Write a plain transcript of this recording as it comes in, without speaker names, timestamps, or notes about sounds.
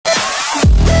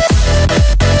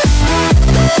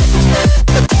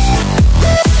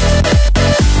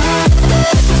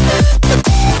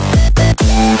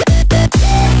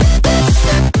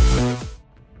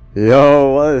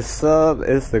what's up?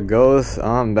 It's the Ghost.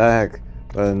 I'm back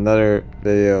with another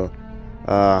video.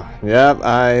 Yep,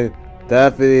 I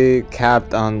definitely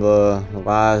capped on the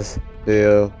last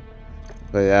video,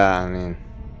 but yeah, I mean,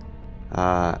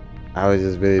 I was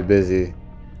just really busy,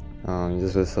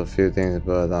 just with a few things,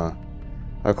 but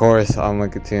of course, I'm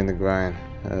gonna continue to grind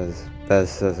as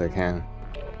best as I can.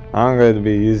 I'm going to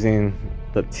be using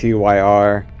the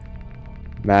TYR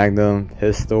Magnum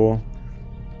pistol.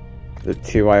 The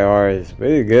TYR is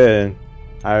really good.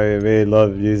 I really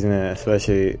love using it,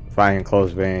 especially fighting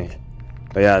close range.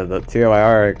 But yeah, the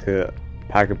TYR could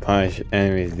pack a punch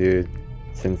enemies, dude,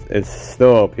 since it's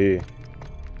still OP.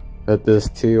 With this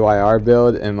TYR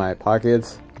build in my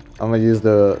pockets, I'm gonna use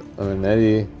the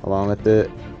Venetti along with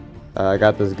it. I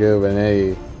got this good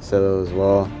Venetti settle as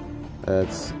well.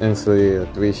 It's instantly a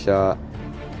 3-shot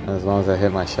as long as I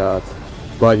hit my shots.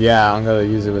 But yeah, I'm gonna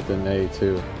use it with the Venetti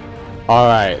too.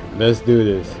 Alright, let's do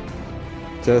this.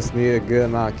 Just need a good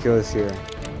amount of kills here.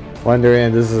 Wondering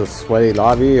if this is a sweaty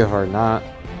lobby or not,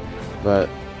 but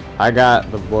I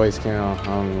got the voice cam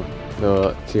on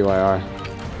the TYR.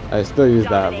 I still use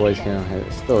that voice cam.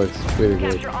 It still looks really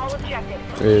good.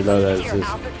 Really love that it's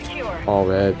just all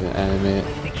red and animated.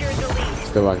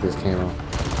 Still like this camo.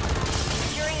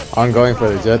 I'm going for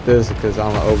the jet this because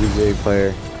I'm an OBJ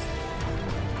player.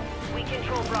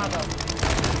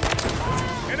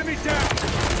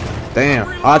 Damn,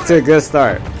 I took a good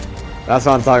start. That's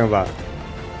what I'm talking about.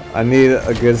 I need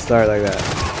a good start like that.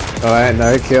 Alright,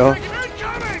 another kill.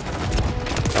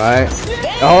 Alright.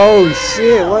 Oh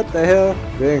shit, what the hell?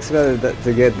 Didn't expect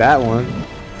to get that one.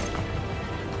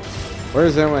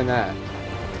 Where's everyone at?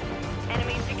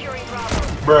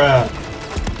 Bruh.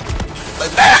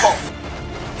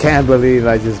 Can't believe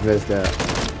I just missed that.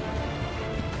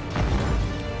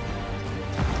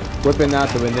 Whipping out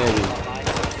the Venetti.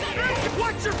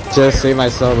 Just save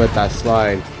myself with that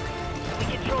slide.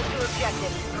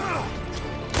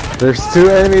 There's 2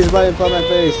 enemies right in front of my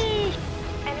face.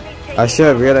 I should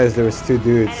have realized there was 2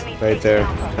 dudes right there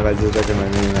if I just looked at my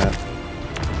mini map.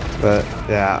 But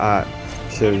yeah, I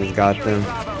should have just got them.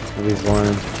 At least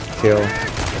one kill.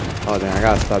 Oh damn, I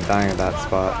gotta stop dying at that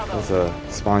spot. That's a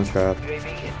spawn trap.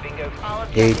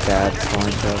 Hate that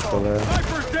spawn trap over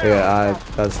there. Yeah,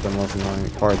 that's the most annoying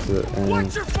part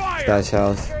in Stash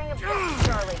House.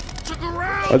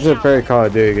 What's your favorite Call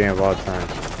of Duty game of all time?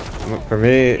 For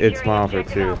me, it's Modern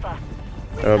Warfare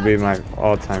 2. It'll be my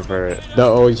all-time favorite. The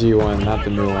OG one, not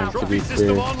the new one, to be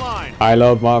clear. I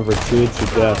love Modern Warfare 2 to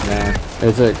death, man.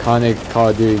 It's an iconic Call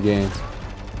of Duty game.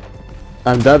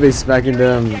 I'm definitely smacking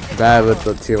them bad with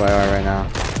the TYR right now.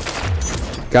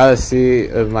 Gotta see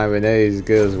if my Venetti is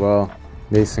good as well.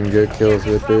 Make some good kills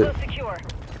with it.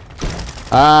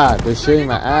 Ah, they're shooting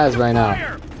my ass right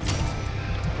now.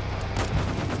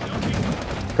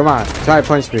 Come on, try to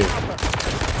punch me.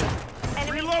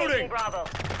 Reloading.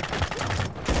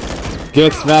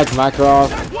 Get smacked,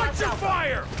 Makarov.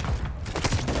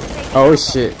 Oh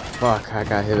shit. Fuck, I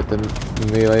got hit with the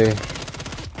melee.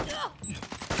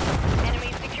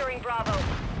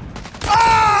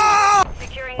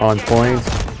 On point.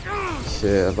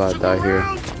 Shit, I'm about to die here.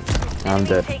 I'm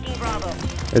dead.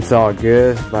 It's all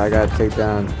good, but I gotta take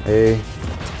down A.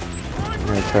 I'm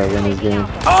gonna try to win this game.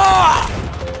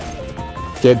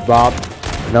 Get Bob.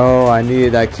 No, I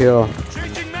needed that kill.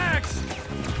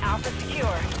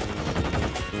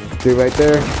 Dude right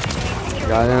there.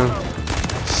 Got him.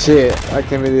 Shit, I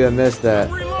can't believe I missed that.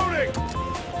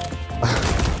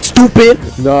 Stupid!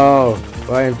 No,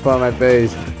 right in front of my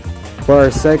face. For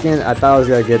a second, I thought I was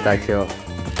gonna get that kill.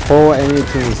 Whole enemy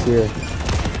team is here.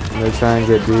 I'm gonna try and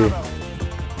get B.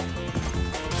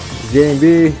 Getting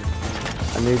B.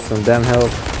 I need some damn help.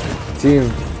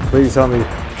 Team, please help me.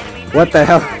 What the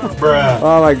hell? Bruh.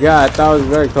 Oh my god, I thought I was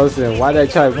very close to him. Why did I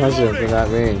try to punch him from that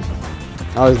range?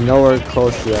 I was nowhere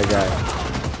close to that guy.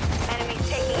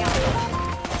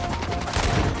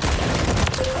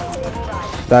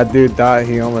 That dude thought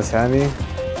he almost had me.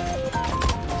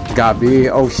 Got B.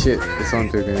 Oh shit, it's on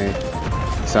through grenade.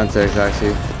 It's on text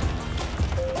actually.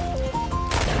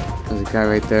 There's a guy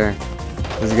right there.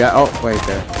 There's a guy. Oh, right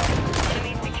there.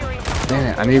 Damn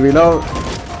it, I need to reload.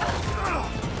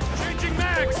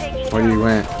 Where did he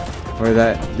went? Where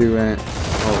that dude went?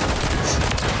 Oh.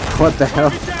 What the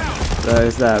hell?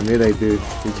 It's that melee dude.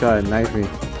 He tried to knife me.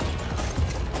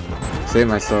 Save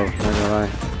myself, not gonna lie.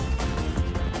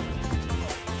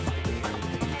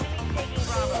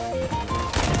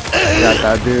 Got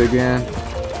that dude again.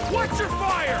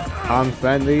 I'm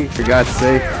friendly, for God's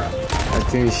sake. That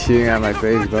team's shooting at my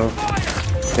face, bro.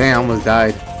 Dang, I almost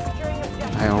died.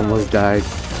 I almost died.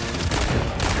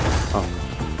 Oh,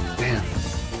 damn.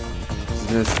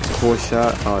 This cool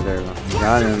shot. Oh, there we go.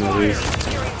 Got him at least.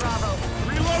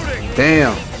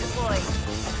 Damn.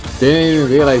 Didn't even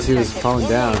realize he was falling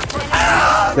down.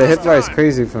 The hipfire is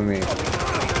crazy for me.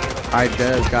 I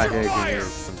just got hit again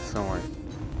from somewhere.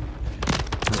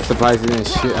 I'm surprised he didn't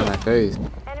shoot at my face.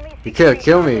 He could have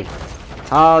killed me.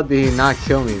 How did he not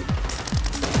kill me?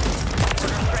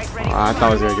 Oh, I thought I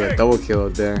was gonna get a double kill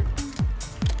up there.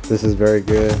 This is very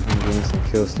good. I'm getting some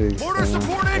kill streaks. Got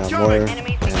mortar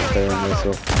and player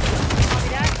missile.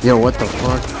 Yo, what the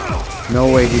fuck? No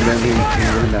way he let me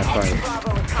win that fight.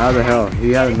 How the hell?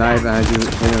 He had a knife and I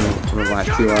just hit him with my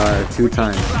TYR 2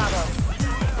 times.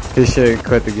 He should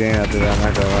quit the game after that, I'm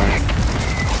not gonna lie.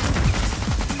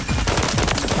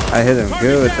 I hit him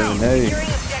good with the grenade.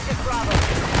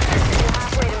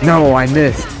 No, I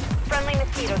missed.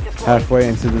 Halfway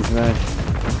into this match.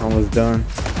 Almost done.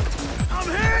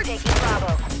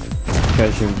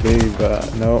 Catching B,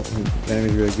 but nope, the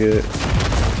enemy's gonna get it.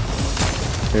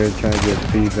 They're trying to get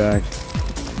B back.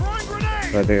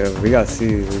 But we got C.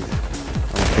 I'm gonna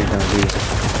take down B.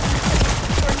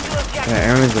 Yeah,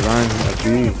 Aaron's around at B.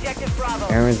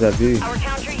 Aaron's at B. Our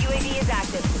counter UAV is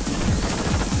active.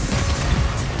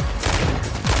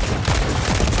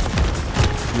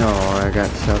 No, I got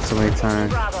shot so many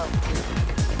times.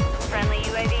 Friendly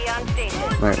UAV on station.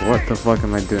 Wait, what the fuck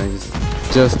am I doing?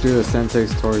 Just threw the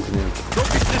Semtex towards me.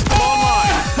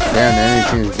 Damn, the enemy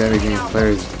team is dead against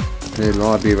players. They're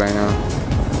lobby right now.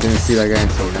 Didn't see that guy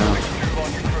until now.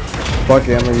 Fuck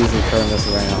it, I'm gonna use the current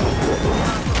missile right now.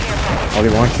 Only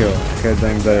 1 kill. Could have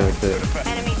done better with it.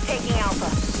 Enemies taking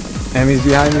Alpha. Enemies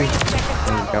behind me.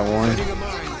 Got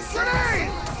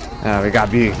 1. We got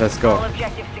B. Let's go. All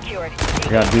objective secured. We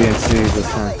got B and C this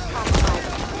time.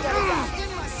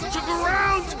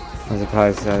 I'm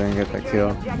surprised I didn't get that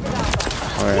kill.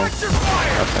 Alright.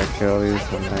 Got that kill at least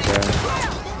from that guy.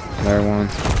 Another one.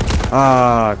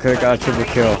 Ah, could have got a triple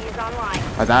kill.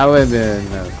 That would have been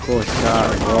a cool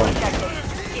shot as well.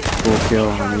 Cool kill,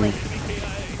 I mean.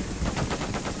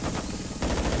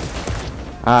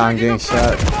 Ah, I'm getting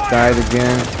shot. Died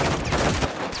again.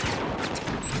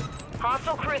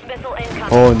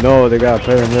 Oh no, they got a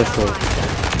player missile.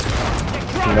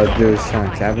 And that dude's trying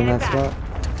to cap in that spot?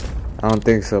 I don't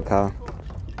think so, pal.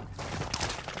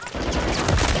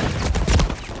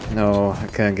 No, I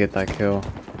couldn't get that kill.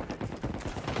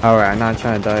 Alright, I'm not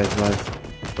trying to die as much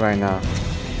right now.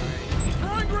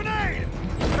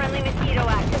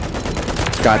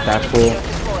 Got that fool.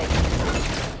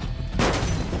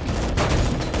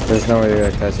 There's no way you're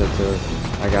gonna catch up to us.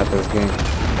 I got this game.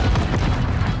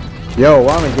 Yo,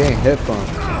 why am I getting hit from?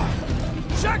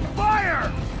 Check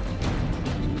fire!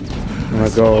 I'm gonna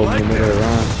go in the middle of the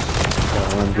round.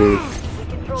 Got 1 dude.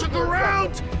 Check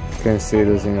around! Can't see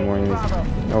this anymore.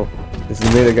 Oh, this is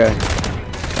me, the guy.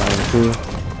 Got 2.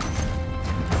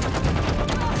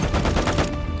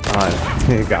 Alright,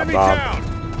 he got bobbed.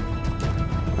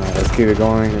 Alright, let's keep it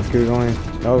going. Let's keep it going.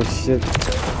 Oh shit.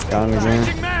 Got him again.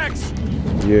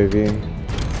 UAV.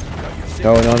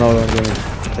 No, don't do it.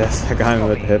 Yes, I got him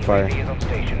with the hipfire.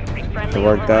 It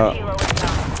worked out.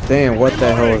 Damn, what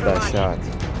the hell was that shot?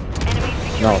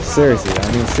 No, seriously.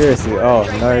 I mean, seriously. Oh,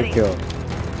 another kill.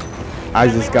 I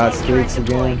just got streaks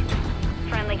again.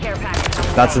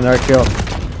 That's another kill.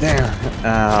 Damn.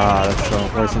 Ah, that's so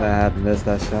unfortunate I had to miss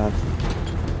that shot.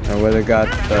 I would have got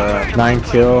the 9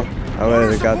 kill. I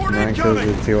would have got the 9 kills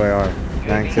with TYR.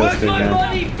 9 kills to again.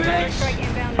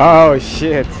 Oh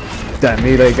shit. That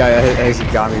melee guy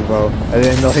actually got me, bro. I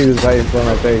didn't know he was right in front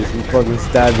of my face. He fucking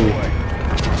stabbed me.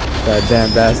 That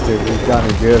damn bastard. He got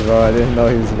me good, bro. I didn't know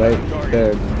he was right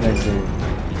there next to me.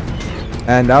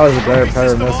 And that was a better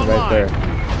player missile right there.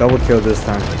 Double kill this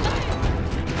time.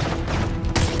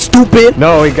 Stupid!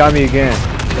 No, he got me again.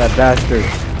 That bastard.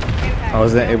 I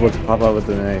wasn't able to pop up with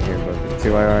the grenade here, but the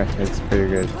TYR, it's pretty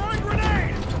good.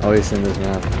 At least in this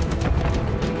map.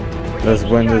 Let's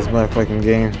win this motherfucking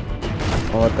game.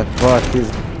 Oh, what the fuck?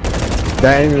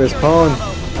 That enemy was prone.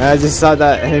 And I just saw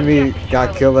that enemy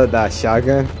got killed with that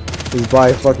shotgun. His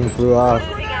body fucking flew off.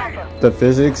 The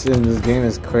physics in this game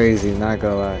is crazy, not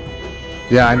gonna lie.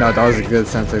 Yeah, I know, that was a good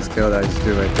Semtex kill that I just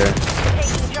did right there.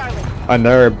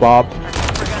 Another bop.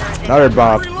 Another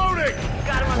bop.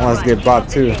 I want to get bopped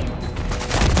too.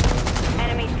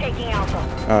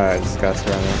 Alright, I just got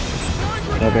surrounded.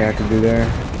 Nothing I can do there.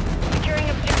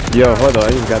 Yo, hold on, I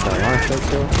just got that launch shot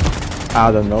kill.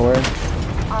 Out of nowhere.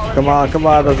 Come on,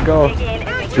 let's go.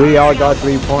 We all got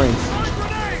 3 points.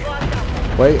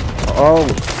 Wait, oh,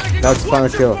 that's the final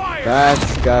kill.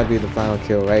 That's gotta be the final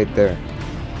kill right there.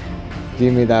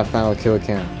 Give me that final kill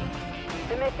cam.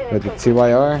 With the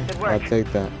TYR, I'll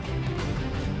take that.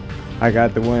 I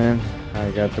got the win.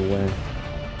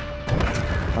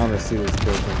 I'm gonna see this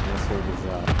kill cam. Let's figure this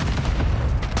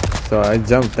out. So I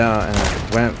jumped down and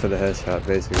I went for the headshot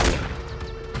basically.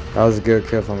 That was a good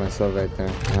kill for myself right there.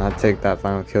 And I'll take that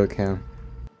final kill cam.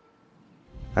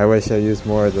 I wish I used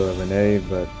more of the grenade,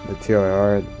 but the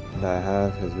TYR that I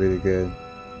have is really good.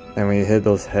 And when you hit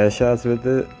those headshots with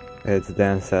it, it's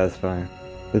damn satisfying.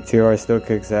 The TYR still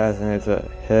kicks ass and it's a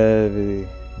heavy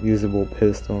usable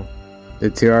pistol. The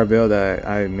TYR build that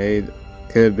I made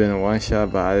could have been a one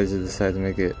shot, but I just decided to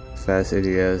make it fast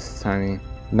ADS timing.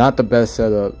 Not the best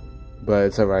setup, but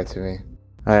it's alright to me.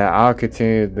 I'll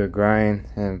continue to grind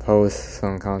and post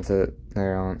some content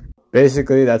later on.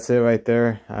 Basically, that's it right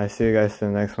there. I see you guys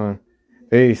in the next one.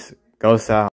 Peace. Go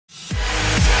south.